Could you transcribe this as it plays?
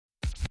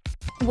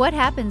What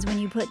happens when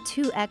you put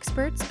two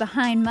experts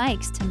behind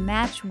mics to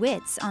match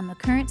wits on the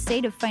current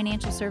state of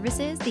financial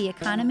services, the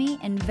economy,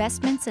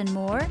 investments, and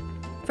more?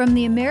 From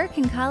the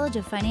American College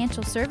of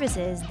Financial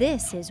Services,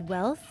 this is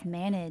Wealth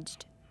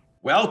Managed.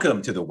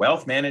 Welcome to the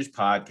Wealth Managed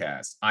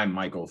podcast. I'm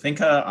Michael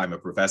Finca. I'm a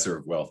professor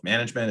of wealth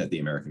management at the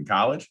American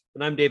College.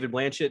 And I'm David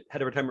Blanchett,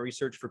 head of retirement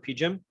research for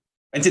PGIM.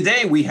 And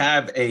today we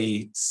have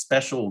a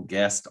special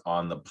guest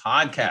on the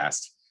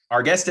podcast.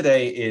 Our guest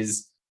today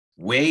is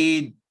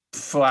Wade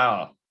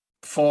Pfau.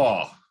 Killing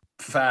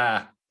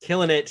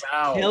it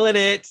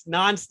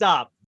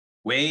nonstop.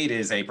 Wade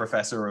is a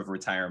professor of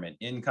retirement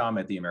income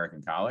at the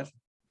American College.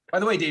 By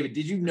the way, David,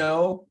 did you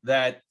know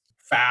that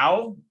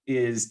Pfau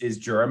is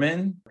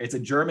German? It's a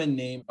German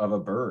name of a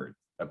bird,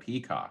 a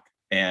peacock.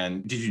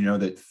 And did you know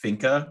that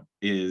Finca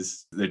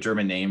is the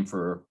German name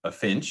for a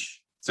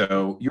finch?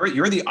 So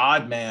you're the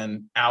odd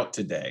man out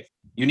today.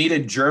 You need a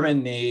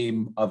German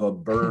name of a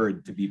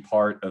bird to be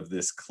part of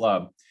this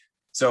club.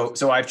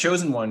 So I've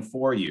chosen one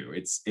for you.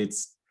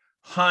 It's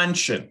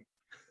Hahnnchen.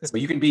 So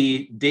you can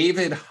be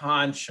David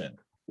Hahnnchen.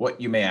 What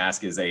you may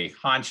ask is a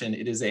Hahnnchen.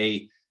 It is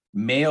a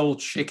male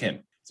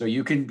chicken. So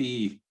you can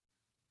be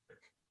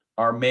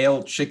our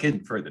male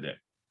chicken for the day.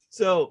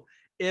 So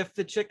if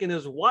the chicken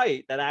is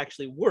white, that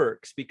actually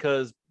works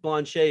because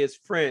Blanchet is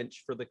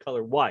French for the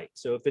color white.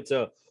 So if it's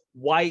a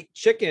white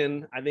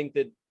chicken, I think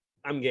that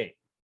I'm game.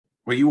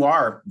 Well, you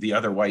are the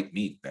other white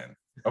meat then.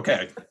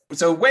 Okay.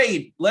 So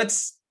Wade,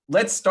 let's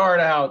start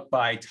out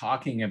by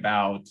talking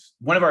about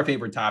one of our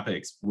favorite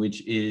topics,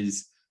 which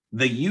is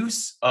the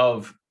use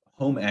of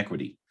home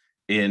equity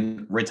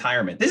in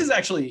retirement. This is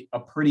actually a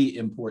pretty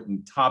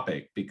important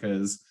topic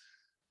because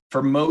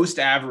for most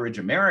average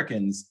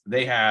Americans,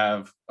 they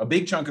have a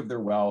big chunk of their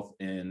wealth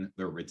in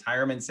their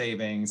retirement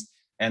savings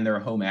and their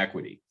home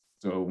equity.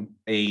 So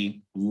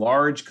a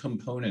large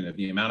component of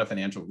the amount of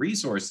financial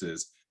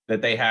resources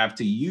that they have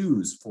to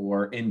use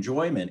for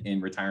enjoyment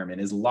in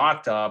retirement is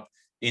locked up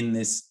in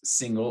this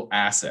single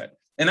asset.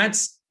 And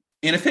that's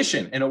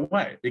inefficient in a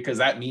way, because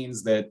that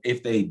means that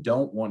if they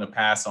don't want to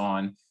pass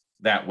on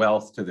that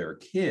wealth to their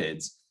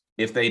kids,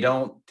 if they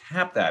don't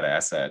tap that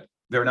asset,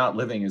 they're not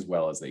living as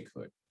well as they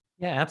could.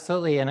 Yeah,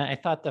 absolutely. And I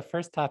thought the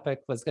first topic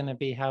was going to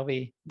be how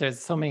there's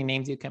so many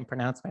names you can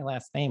pronounce my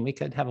last name. We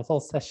could have a whole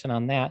session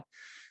on that.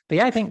 But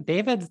yeah, I think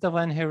David's the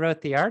one who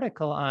wrote the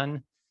article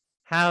on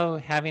how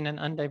having an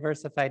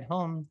undiversified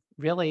home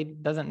really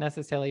doesn't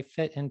necessarily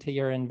fit into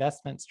your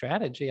investment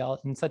strategy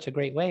in such a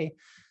great way.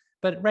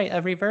 But right,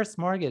 a reverse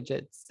mortgage,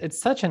 it's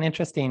such an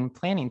interesting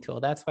planning tool.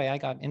 That's why I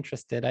got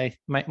interested.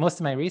 Most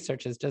of my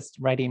research is just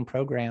writing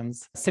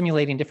programs,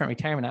 simulating different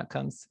retirement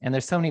outcomes. And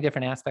there's so many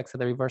different aspects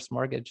of the reverse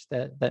mortgage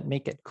that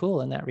make it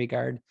cool in that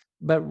regard.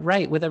 But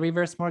right, with a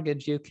reverse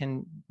mortgage, you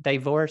can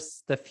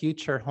divorce the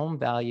future home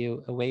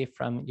value away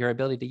from your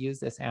ability to use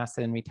this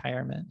asset in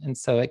retirement. And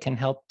so it can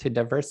help to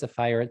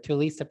diversify or to at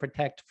least to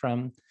protect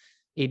from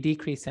a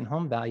decrease in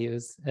home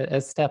values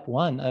as step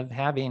one of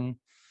having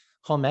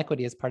home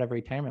equity as part of a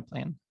retirement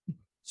plan.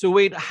 So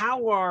Wade,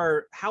 how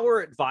are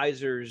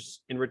advisors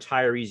and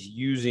retirees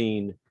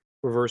using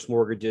reverse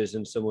mortgages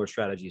and similar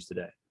strategies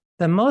today?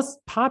 The most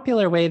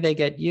popular way they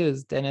get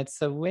used, and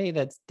it's a way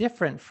that's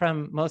different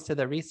from most of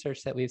the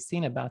research that we've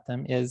seen about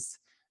them, is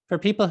for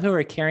people who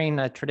are carrying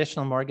a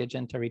traditional mortgage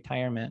into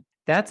retirement.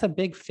 That's a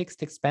big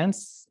fixed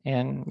expense.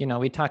 And,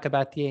 we talk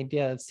about the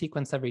idea of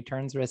sequence of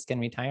returns risk in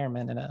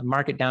retirement, and a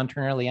market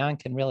downturn early on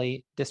can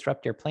really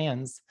disrupt your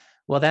plans.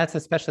 Well, that's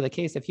especially the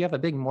case if you have a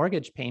big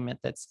mortgage payment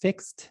that's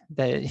fixed,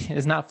 that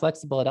is not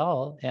flexible at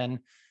all, and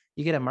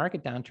you get a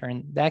market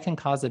downturn, that can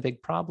cause a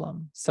big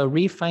problem. So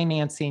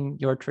refinancing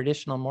your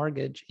traditional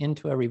mortgage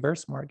into a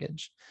reverse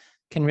mortgage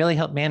can really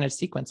help manage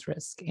sequence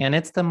risk. And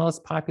it's the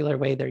most popular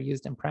way they're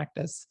used in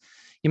practice.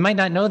 You might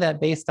not know that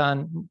based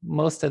on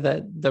most of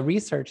the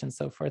research and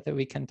so forth that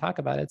we can talk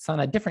about. It's on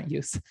a different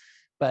use.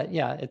 But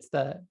yeah, it's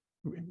the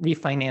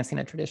refinancing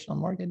a traditional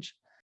mortgage.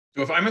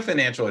 So if I'm a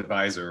financial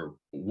advisor,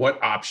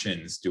 what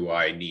options do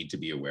I need to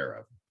be aware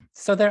of?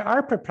 So there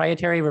are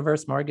proprietary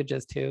reverse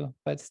mortgages too,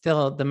 but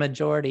still the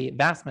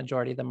vast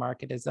majority of the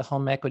market is a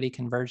home equity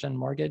conversion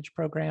mortgage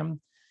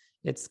program.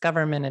 It's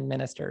government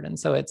administered, and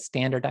so it's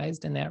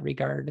standardized in that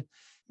regard.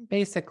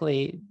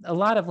 Basically, a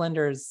lot of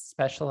lenders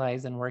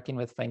specialize in working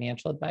with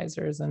financial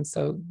advisors, and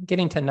so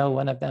getting to know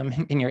one of them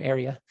in your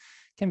area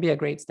can be a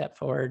great step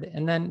forward.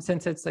 And then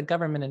since it's a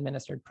government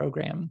administered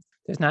program,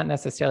 there's not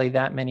necessarily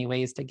that many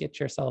ways to get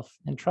yourself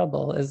in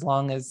trouble, as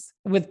long as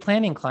with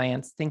planning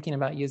clients thinking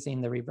about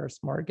using the reverse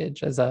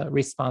mortgage as a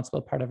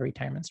responsible part of a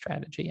retirement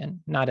strategy and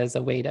not as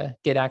a way to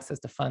get access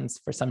to funds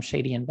for some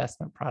shady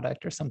investment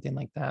product or something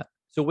like that.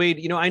 So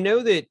Wade, I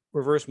know that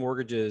reverse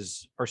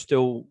mortgages are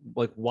still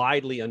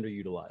widely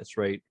underutilized,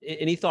 right?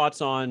 Any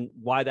thoughts on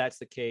why that's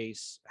the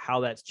case,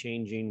 how that's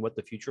changing, what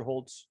the future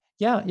holds?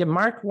 Yeah.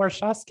 Mark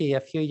Warshawski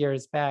a few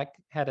years back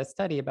had a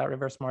study about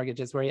reverse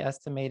mortgages where he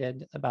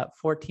estimated about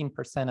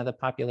 14% of the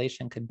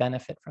population could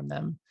benefit from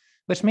them.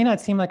 which may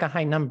not seem like a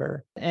high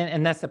number.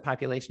 And that's the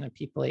population of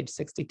people age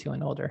 62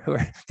 and older who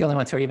are the only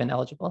ones who are even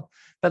eligible.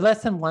 But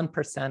less than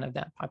 1% of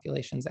that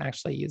population is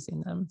actually using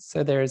them.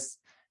 So there's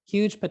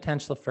huge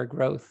potential for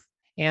growth.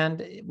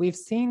 And we've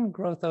seen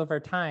growth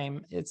over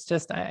time. It's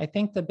just, I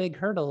think the big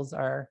hurdles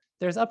are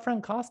there's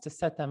upfront costs to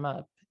set them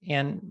up.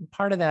 And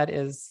part of that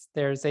is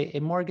there's a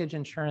mortgage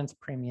insurance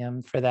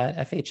premium for that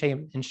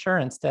FHA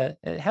insurance that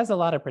it has a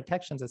lot of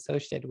protections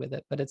associated with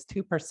it, but it's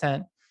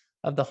 2%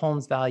 of the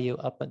home's value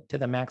up to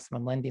the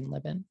maximum lending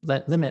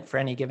limit for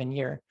any given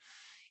year.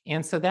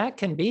 And so that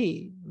can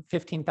be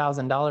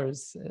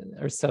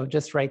 $15,000 or so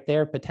just right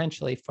there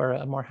potentially for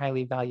a more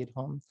highly valued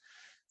home.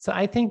 So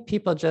I think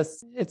people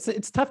just,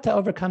 it's tough to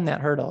overcome that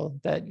hurdle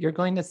that you're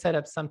going to set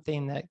up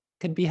something that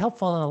could be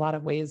helpful in a lot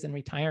of ways in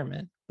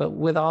retirement, but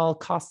with all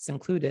costs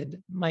included,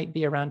 might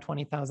be around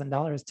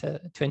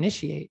 $20,000 to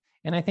initiate.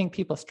 And I think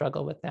people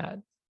struggle with that.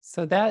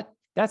 So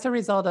that's a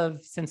result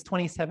of, since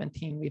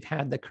 2017, we've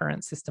had the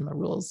current system of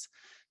rules.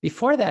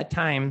 Before that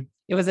time,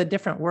 it was a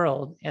different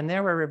world, and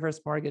there were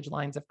reverse mortgage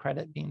lines of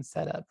credit being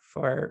set up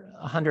for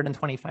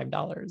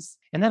 $125.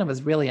 And then it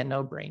was really a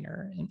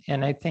no-brainer.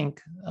 And I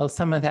think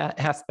some of that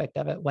aspect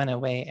of it went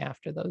away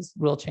after those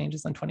rule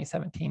changes in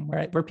 2017,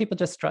 where people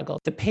just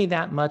struggled to pay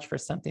that much for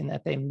something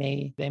that they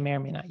may or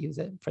may not use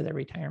it for their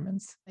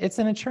retirements. It's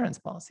an insurance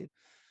policy.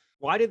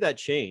 Why did that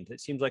change?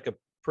 It seems like a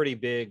pretty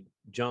big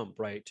jump,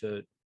 right,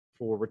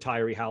 for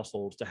retiree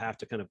households to have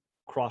to kind of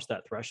cross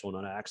that threshold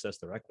and access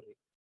their equity.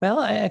 Well,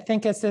 I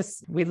think it's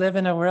this, we live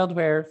in a world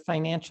where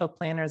financial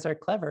planners are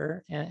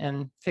clever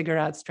and figure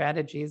out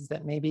strategies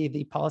that maybe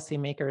the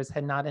policymakers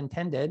had not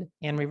intended.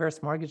 And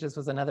reverse mortgages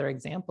was another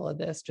example of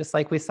this, just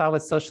like we saw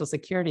with Social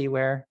Security,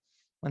 where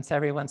once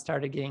everyone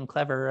started getting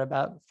clever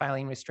about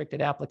filing restricted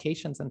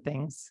applications and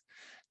things,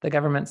 the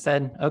government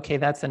said, okay,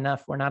 that's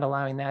enough. We're not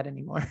allowing that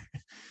anymore.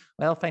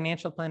 Well,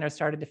 financial planners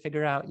started to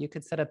figure out you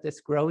could set up this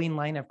growing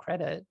line of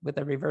credit with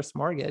a reverse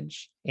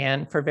mortgage.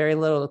 And for very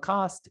little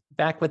cost,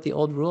 back with the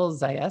old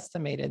rules, I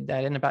estimated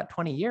that in about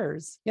 20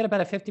 years, you had about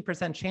a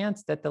 50%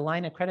 chance that the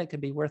line of credit could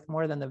be worth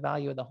more than the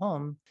value of the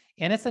home.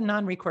 And it's a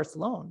non-recourse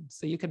loan.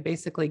 So you could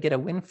basically get a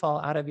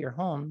windfall out of your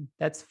home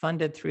that's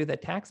funded through the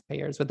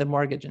taxpayers with the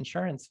mortgage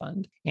insurance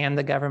fund. And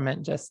the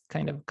government just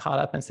kind of caught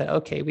up and said,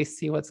 okay, we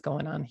see what's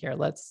going on here.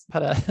 Let's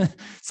put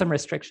some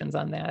restrictions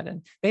on that.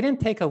 And they didn't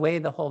take away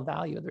the whole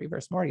value of the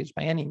reverse mortgage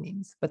by any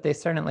means, but they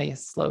certainly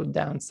slowed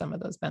down some of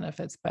those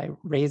benefits by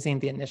raising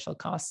the initial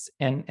costs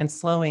and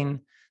slowing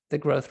the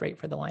growth rate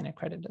for the line of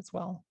credit as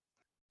well.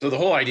 So the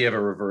whole idea of a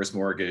reverse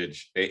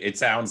mortgage, it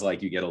sounds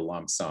like you get a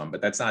lump sum, but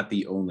that's not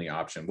the only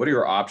option. What are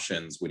your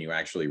options when you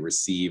actually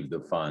receive the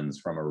funds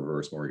from a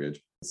reverse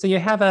mortgage? So you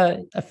have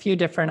a few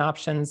different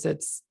options.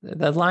 It's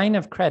the line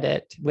of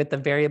credit with the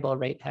variable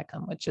rate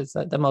HECM, which is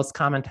the most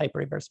common type of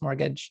reverse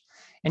mortgage.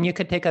 And you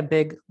could take a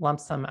big lump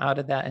sum out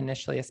of that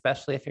initially,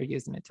 especially if you're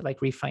using it to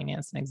like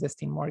refinance an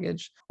existing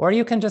mortgage. Or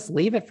you can just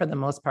leave it for the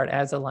most part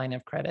as a line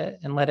of credit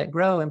and let it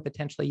grow and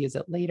potentially use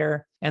it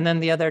later. And then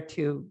the other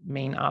two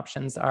main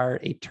options are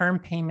a term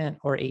payment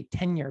or a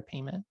 10-year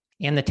payment.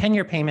 And the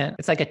 10-year payment,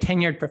 it's like a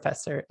tenured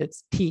professor.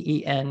 It's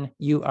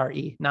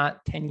TENURE,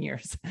 not 10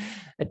 years.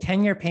 A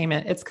 10-year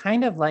payment, it's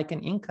kind of like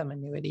an income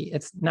annuity.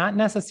 It's not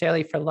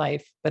necessarily for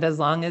life, but as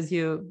long as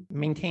you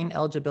maintain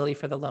eligibility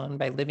for the loan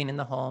by living in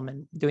the home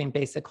and doing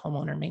basic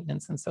homeowner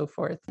maintenance and so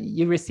forth,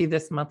 you receive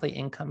this monthly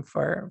income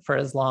for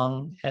as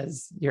long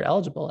as you're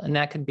eligible. And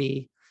that could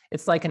be,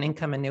 it's like an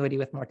income annuity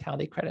with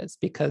mortality credits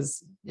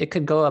because it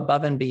could go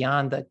above and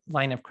beyond the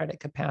line of credit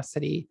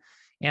capacity.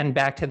 And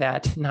back to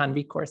that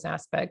non-recourse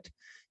aspect,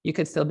 you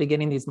could still be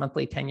getting these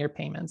monthly 10-year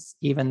payments,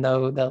 even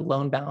though the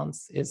loan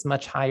balance is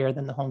much higher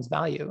than the home's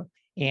value.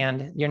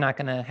 And you're not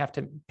going to have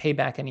to pay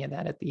back any of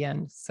that at the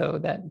end. So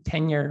that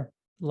 10-year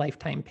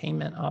lifetime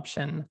payment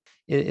option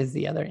is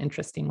the other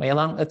interesting way.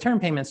 Along a term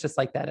payment's just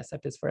like that,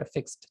 except it's for a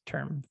fixed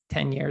term,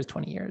 10 years,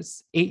 20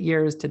 years, 8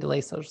 years to delay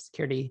Social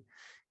Security,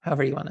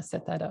 however you want to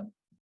set that up.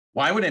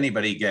 Why would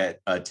anybody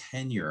get a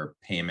 10-year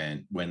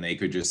payment when they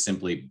could just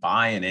simply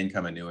buy an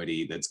income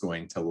annuity that's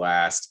going to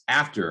last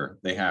after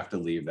they have to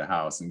leave the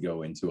house and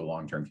go into a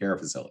long-term care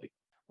facility?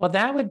 Well,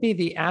 that would be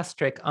the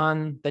asterisk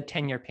on the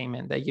 10-year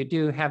payment, that you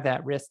do have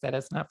that risk that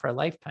it's not for a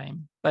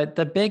lifetime. But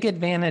the big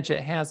advantage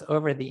it has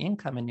over the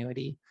income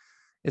annuity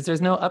is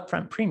there's no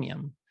upfront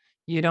premium.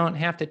 You don't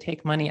have to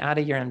take money out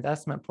of your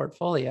investment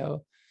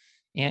portfolio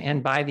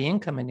and buy the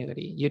income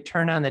annuity. You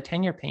turn on the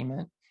 10-year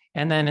payment.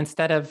 And then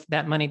instead of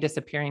that money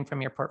disappearing from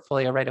your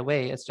portfolio right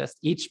away, it's just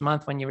each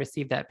month when you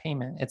receive that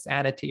payment, it's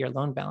added to your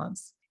loan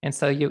balance. And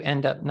so you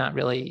end up not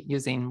really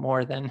using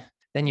more than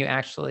you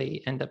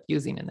actually end up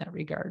using in that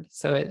regard.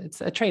 So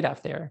it's a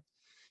trade-off there.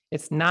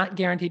 It's not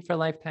guaranteed for a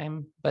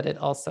lifetime, but it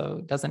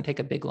also doesn't take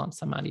a big lump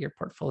sum out of your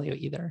portfolio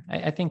either.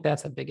 I think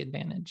that's a big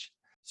advantage.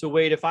 So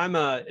Wade, if I'm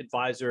an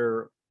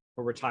advisor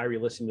or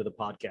retiree listening to the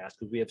podcast,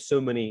 because we have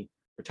so many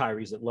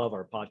retirees that love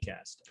our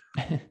podcast,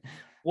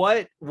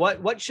 what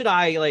should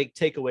I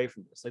take away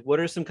from this? What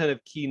are some kind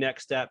of key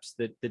next steps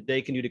that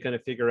they can do to kind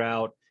of figure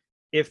out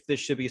if this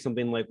should be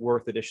something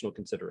worth additional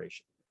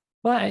consideration?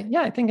 Well,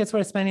 I think it's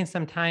worth spending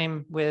some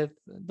time with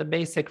the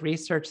basic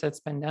research that's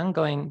been done,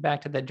 going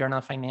back to the Journal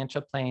of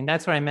Financial Planning.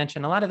 That's where I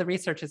mentioned a lot of the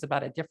research is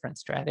about a different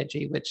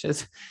strategy, which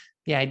is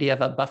the idea of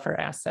a buffer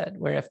asset,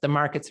 where if the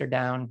markets are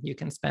down, you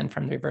can spend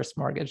from the reverse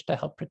mortgage to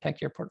help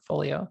protect your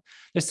portfolio.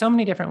 There's so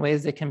many different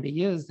ways it can be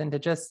used, and to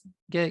just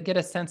get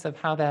a sense of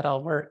how that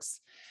all works.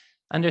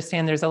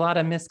 Understand there's a lot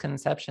of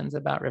misconceptions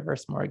about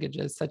reverse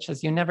mortgages, such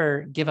as you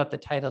never give up the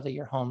title to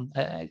your home.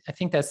 I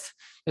think there's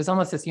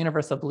almost this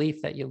universal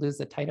belief that you lose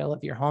the title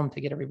of your home to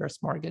get a reverse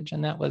mortgage.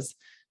 And that was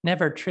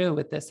never true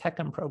with this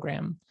HECM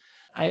program.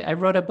 I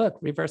wrote a book,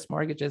 Reverse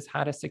Mortgages,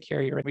 How to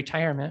Secure Your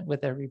Retirement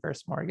with a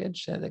Reverse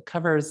Mortgage, that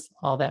covers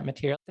all that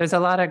material. There's a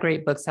lot of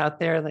great books out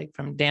there, like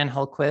from Dan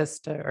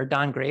Hultquist or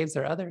Don Graves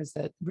or others,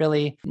 that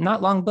really,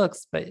 not long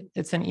books, but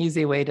it's an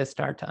easy way to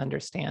start to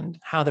understand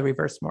how the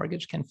reverse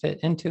mortgage can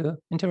fit into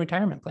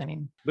retirement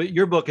planning. But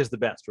your book is the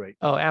best, right?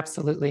 Oh,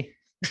 absolutely.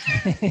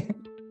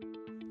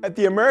 At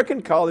the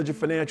American College of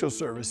Financial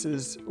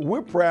Services,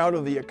 we're proud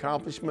of the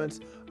accomplishments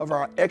of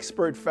our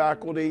expert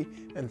faculty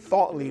and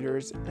thought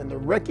leaders and the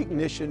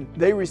recognition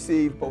they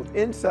receive both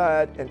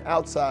inside and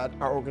outside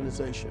our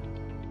organization.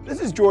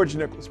 This is George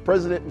Nicholas,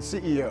 President and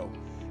CEO,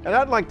 and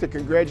I'd like to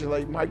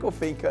congratulate Michael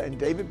Finca and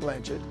David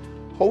Blanchett,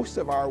 hosts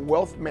of our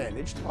Wealth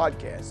Managed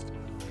podcast,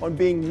 on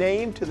being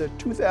named to the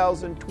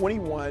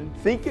 2021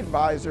 Think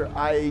Advisor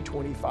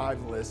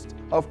IA25 list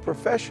of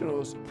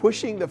professionals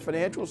pushing the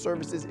financial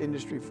services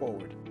industry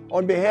forward.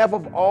 On behalf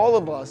of all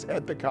of us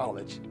at the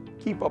college,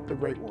 keep up the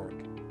great work.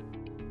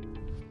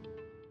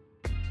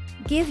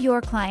 Give your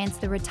clients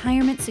the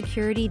retirement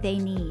security they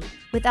need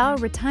with our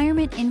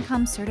Retirement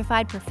Income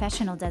Certified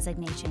Professional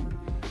designation.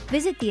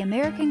 Visit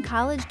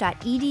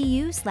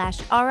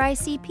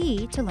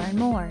theamericancollege.edu/RICP to learn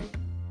more.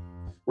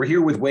 We're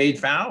here with Wade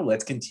Pfau.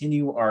 Let's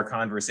continue our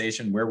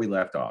conversation where we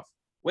left off.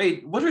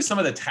 Wade, what are some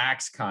of the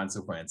tax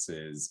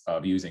consequences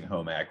of using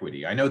home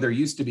equity? I know there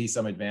used to be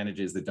some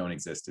advantages that don't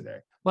exist today.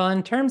 Well,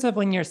 in terms of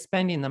when you're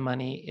spending the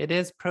money, it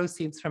is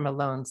proceeds from a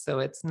loan, so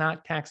it's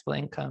not taxable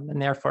income, and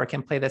therefore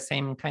can play the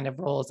same kind of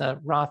role as a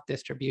Roth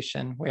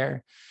distribution,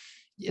 where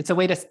it's a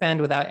way to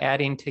spend without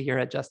adding to your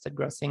adjusted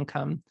gross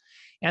income.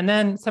 And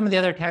then some of the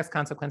other tax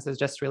consequences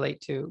just relate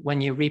to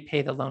when you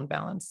repay the loan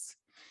balance.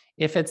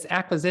 If it's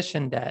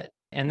acquisition debt,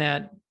 and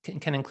that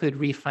can include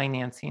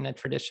refinancing a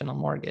traditional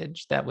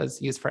mortgage that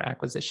was used for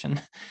acquisition,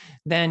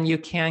 then you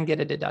can get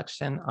a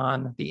deduction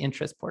on the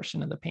interest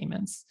portion of the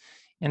payments.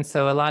 And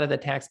so a lot of the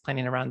tax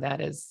planning around that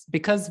is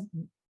because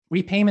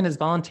repayment is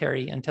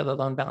voluntary until the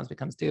loan balance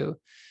becomes due,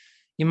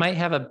 you might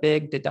have a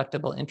big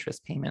deductible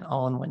interest payment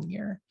all in 1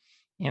 year.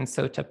 And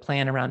so to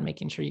plan around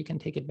making sure you can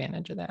take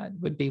advantage of that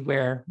would be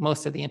where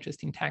most of the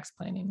interesting tax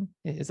planning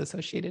is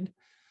associated.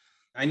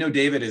 I know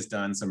David has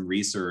done some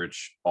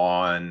research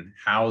on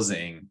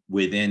housing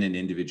within an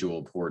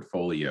individual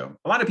portfolio.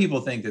 A lot of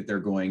people think that they're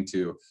going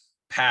to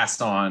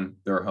pass on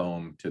their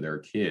home to their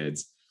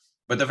kids,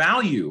 but the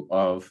value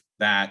of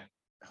that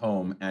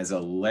home as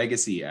a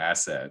legacy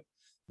asset,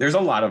 there's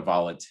a lot of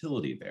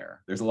volatility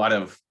there. There's a lot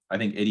of, I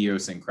think,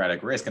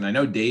 idiosyncratic risk. And I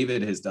know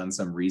David has done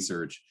some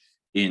research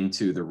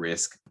into the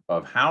risk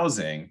of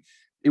housing.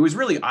 It was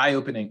really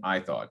eye-opening,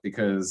 I thought,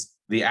 because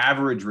the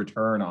average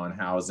return on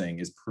housing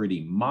is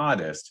pretty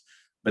modest,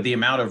 but the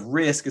amount of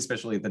risk,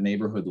 especially at the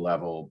neighborhood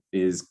level,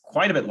 is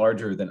quite a bit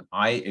larger than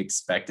I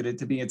expected it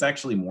to be. It's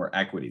actually more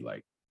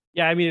equity-like.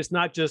 Yeah, I mean, it's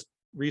not just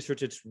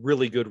research, it's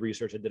really good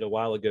research I did a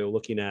while ago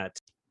looking at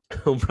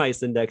home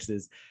price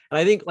indexes. And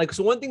I think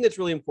so one thing that's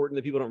really important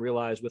that people don't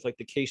realize with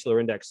the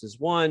Case-Shiller index is,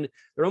 one,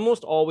 they're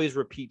almost always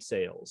repeat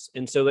sales.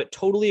 And so that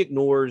totally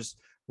ignores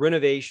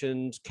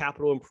renovations,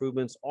 capital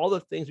improvements, all the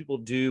things people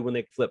do when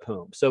they flip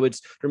homes. So it's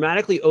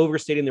dramatically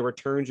overstating the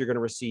returns you're going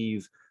to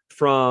receive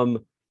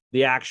from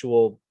the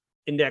actual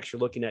index you're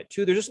looking at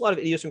too. There's just a lot of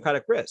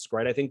idiosyncratic risk,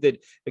 right? I think that,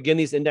 again,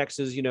 these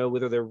indexes,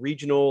 whether they're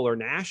regional or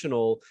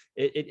national,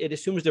 it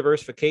assumes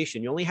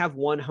diversification. You only have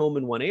one home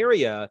in one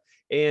area.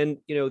 And,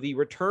 the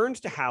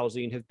returns to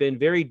housing have been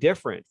very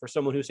different for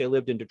someone who, say,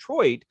 lived in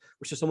Detroit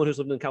versus someone who's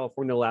lived in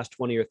California the last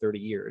 20 or 30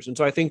 years. And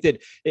so I think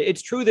that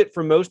it's true that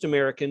for most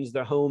Americans,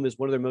 the home is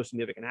one of their most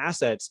significant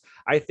assets.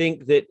 I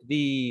think that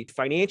the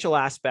financial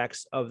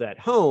aspects of that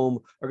home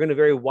are going to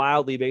vary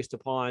wildly based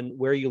upon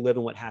where you live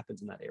and what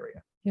happens in that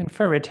area. And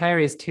for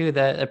retirees too,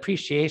 the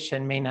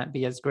appreciation may not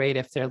be as great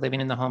if they're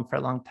living in the home for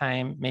a long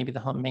time. Maybe the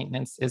home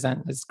maintenance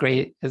isn't as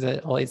great as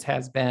it always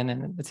has been,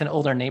 and it's an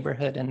older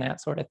neighborhood and that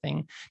sort of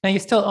thing. Now, you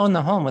still own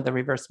the home with a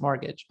reverse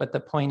mortgage, but the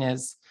point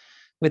is,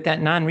 with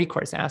that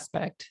non-recourse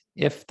aspect,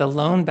 if the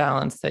loan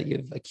balance that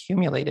you've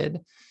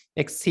accumulated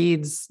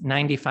exceeds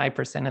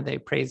 95% of the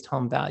appraised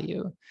home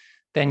value,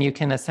 then you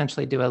can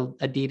essentially do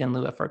a deed in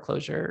lieu of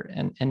foreclosure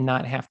and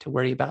not have to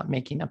worry about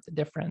making up the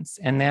difference.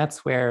 And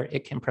that's where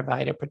it can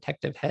provide a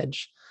protective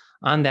hedge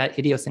on that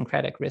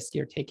idiosyncratic risk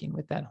you're taking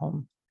with that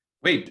home.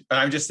 Wait,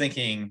 I'm just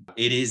thinking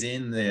it is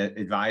in the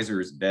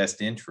advisor's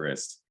best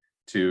interest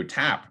to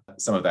tap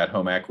some of that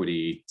home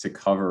equity to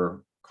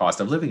cover cost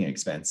of living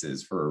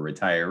expenses for a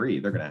retiree.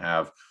 They're going to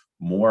have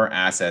more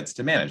assets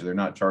to manage. They're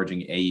not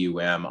charging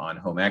AUM on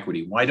home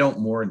equity. Why don't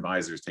more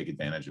advisors take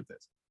advantage of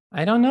this?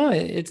 I don't know.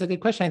 It's a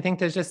good question. I think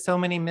there's just so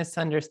many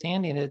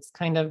misunderstandings. It's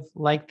kind of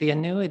like the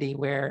annuity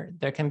where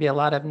there can be a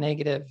lot of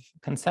negative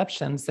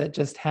conceptions that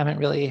just haven't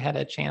really had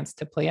a chance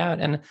to play out.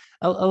 And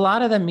a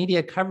lot of the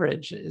media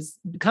coverage has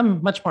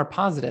become much more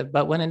positive,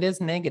 but when it is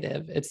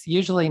negative, it's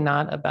usually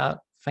not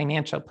about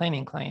financial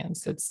planning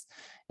clients.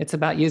 It's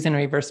about using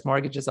reverse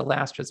mortgage as a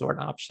last resort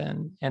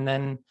option, and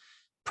then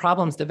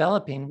problems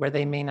developing where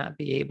they may not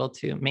be able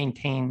to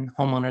maintain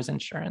homeowners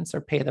insurance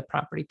or pay the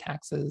property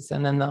taxes,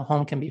 and then the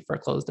home can be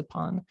foreclosed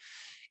upon.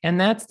 And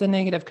that's the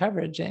negative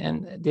coverage.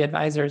 And the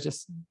advisor is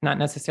just not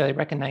necessarily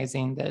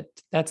recognizing that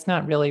that's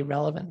not really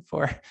relevant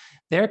for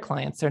their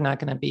clients. They're not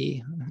going to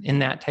be in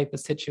that type of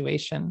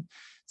situation.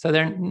 So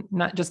they're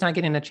not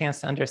getting a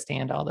chance to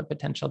understand all the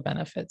potential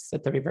benefits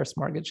that the reverse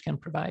mortgage can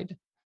provide.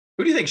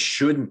 Who do you think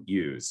shouldn't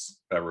use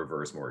a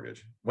reverse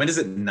mortgage? When does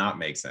it not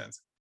make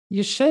sense?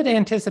 You should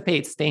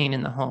anticipate staying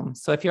in the home.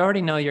 So if you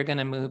already know you're going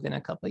to move in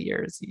a couple of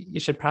years, you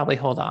should probably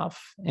hold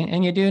off.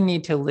 And you do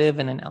need to live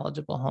in an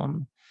eligible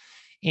home.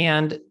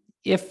 And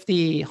if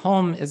the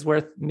home is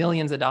worth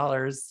millions of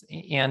dollars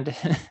and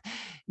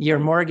your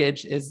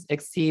mortgage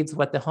exceeds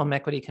what the home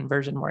equity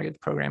conversion mortgage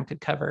program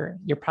could cover,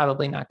 you're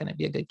probably not going to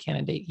be a good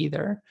candidate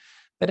either.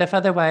 But if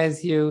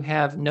otherwise you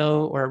have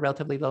no or a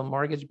relatively low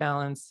mortgage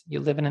balance,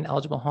 you live in an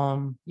eligible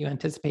home, you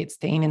anticipate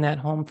staying in that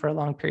home for a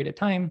long period of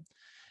time,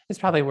 it's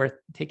probably worth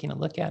taking a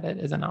look at it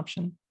as an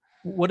option.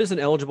 What is an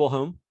eligible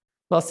home?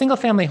 Well, single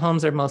family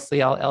homes are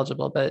mostly all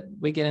eligible, but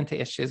we get into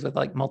issues with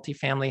like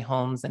multifamily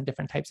homes and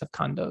different types of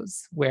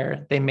condos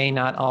where they may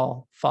not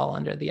all fall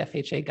under the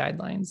FHA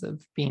guidelines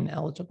of being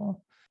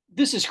eligible.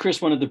 This is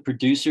Chris, one of the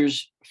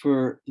producers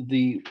for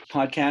the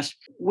podcast.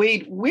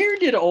 Wade, where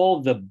did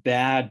all the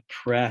bad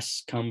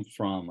press come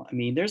from? I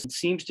mean, there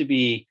seems to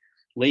be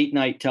late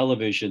night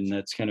television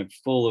that's kind of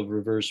full of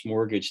reverse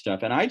mortgage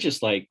stuff. And I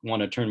just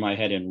want to turn my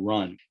head and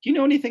run. Do you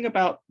know anything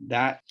about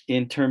that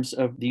in terms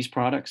of these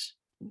products?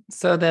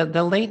 So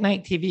the late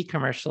night TV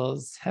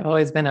commercials have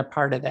always been a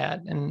part of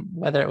that. And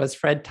whether it was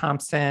Fred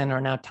Thompson or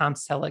now Tom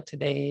Selleck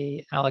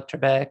today, Alec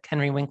Trebek,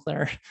 Henry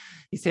Winkler,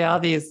 you see all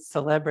these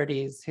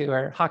celebrities who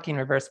are hawking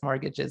reverse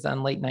mortgages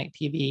on late night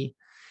TV.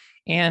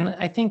 And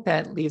I think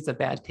that leaves a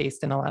bad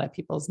taste in a lot of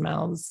people's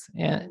mouths.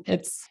 And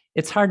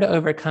it's hard to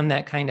overcome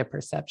that kind of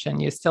perception.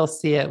 You still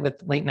see it with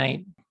late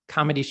night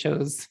comedy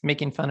shows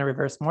making fun of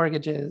reverse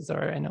mortgages,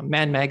 or I know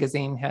Mad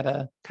Magazine had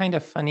a kind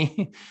of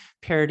funny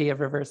parody of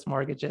reverse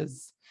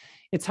mortgages.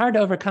 It's hard to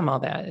overcome all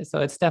that. So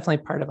it's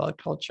definitely part of our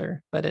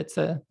culture, but it's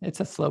a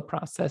slow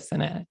process.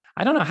 And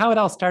I don't know how it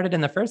all started in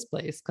the first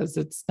place, because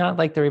it's not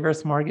like the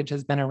reverse mortgage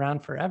has been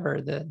around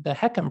forever. The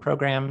HECM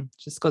program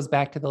just goes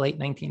back to the late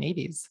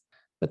 1980s.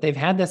 But they've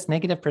had this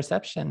negative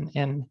perception,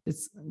 and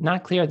it's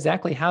not clear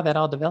exactly how that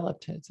all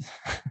developed.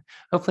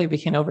 Hopefully we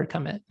can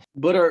overcome it.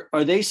 But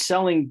are they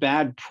selling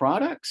bad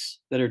products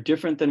that are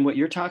different than what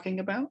you're talking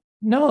about?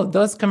 No,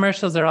 those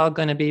commercials are all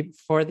going to be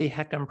for the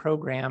HECM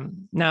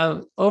program.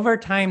 Now, over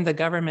time, the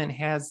government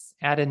has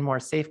added more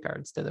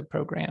safeguards to the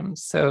program.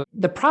 So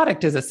the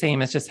product is the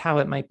same, it's just how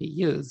it might be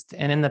used.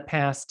 And in the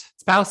past,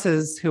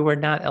 spouses who were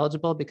not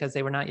eligible because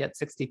they were not yet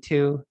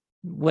 62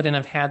 wouldn't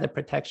have had the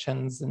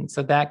protections. And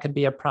so that could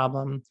be a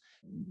problem.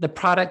 The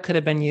product could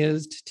have been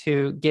used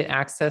to get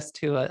access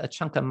to a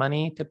chunk of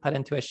money to put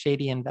into a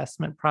shady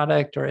investment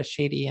product or a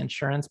shady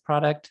insurance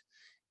product.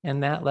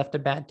 And that left a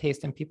bad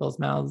taste in people's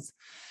mouths.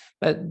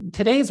 But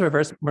today's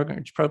reverse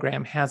mortgage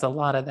program has a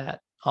lot of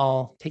that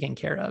all taken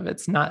care of.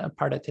 It's not a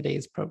part of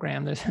today's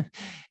program.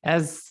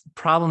 As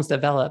problems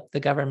develop, the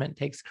government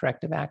takes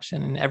corrective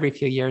action. And every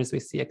few years,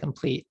 we see a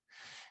complete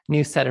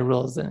new set of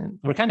rules. And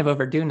we're kind of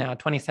overdue now.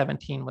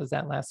 2017 was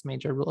that last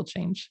major rule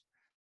change.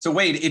 So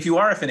Wade, if you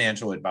are a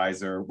financial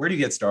advisor, where do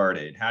you get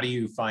started? How do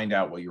you find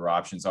out what your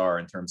options are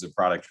in terms of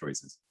product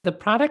choices? The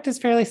product is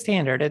fairly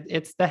standard.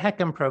 It's the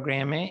HECM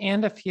program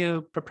and a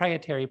few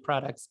proprietary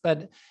products.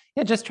 But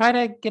yeah, just try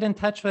to get in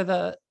touch with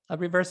a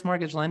reverse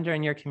mortgage lender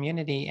in your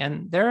community.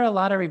 And there are a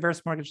lot of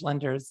reverse mortgage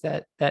lenders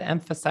that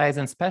emphasize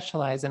and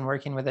specialize in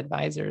working with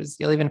advisors.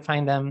 You'll even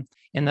find them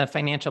in the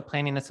Financial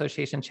Planning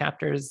Association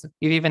chapters.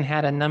 You've even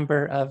had a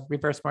number of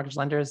reverse mortgage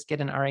lenders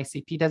get an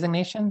RACP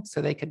designation so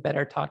they could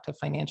better talk to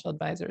financial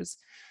advisors.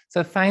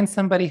 So find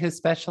somebody who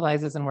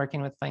specializes in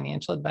working with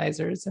financial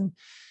advisors, and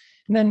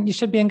then you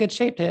should be in good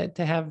shape to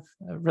have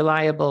a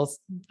reliable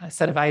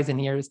set of eyes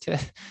and ears to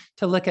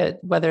look at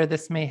whether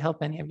this may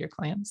help any of your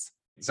clients.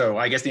 So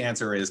I guess the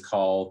answer is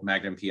call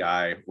Magnum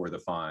PI or the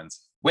Fonz.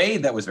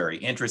 Wade, that was very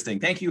interesting.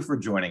 Thank you for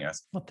joining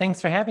us. Well,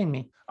 thanks for having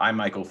me. I'm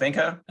Michael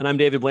Finca. And I'm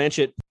David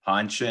Blanchett.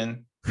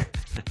 Hanshin.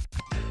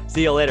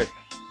 See you later.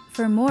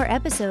 For more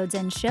episodes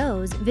and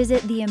shows,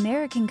 visit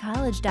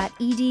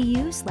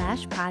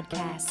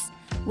theamericancollege.edu/podcasts.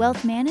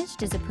 Wealth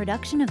Managed is a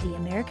production of the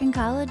American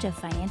College of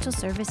Financial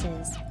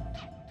Services.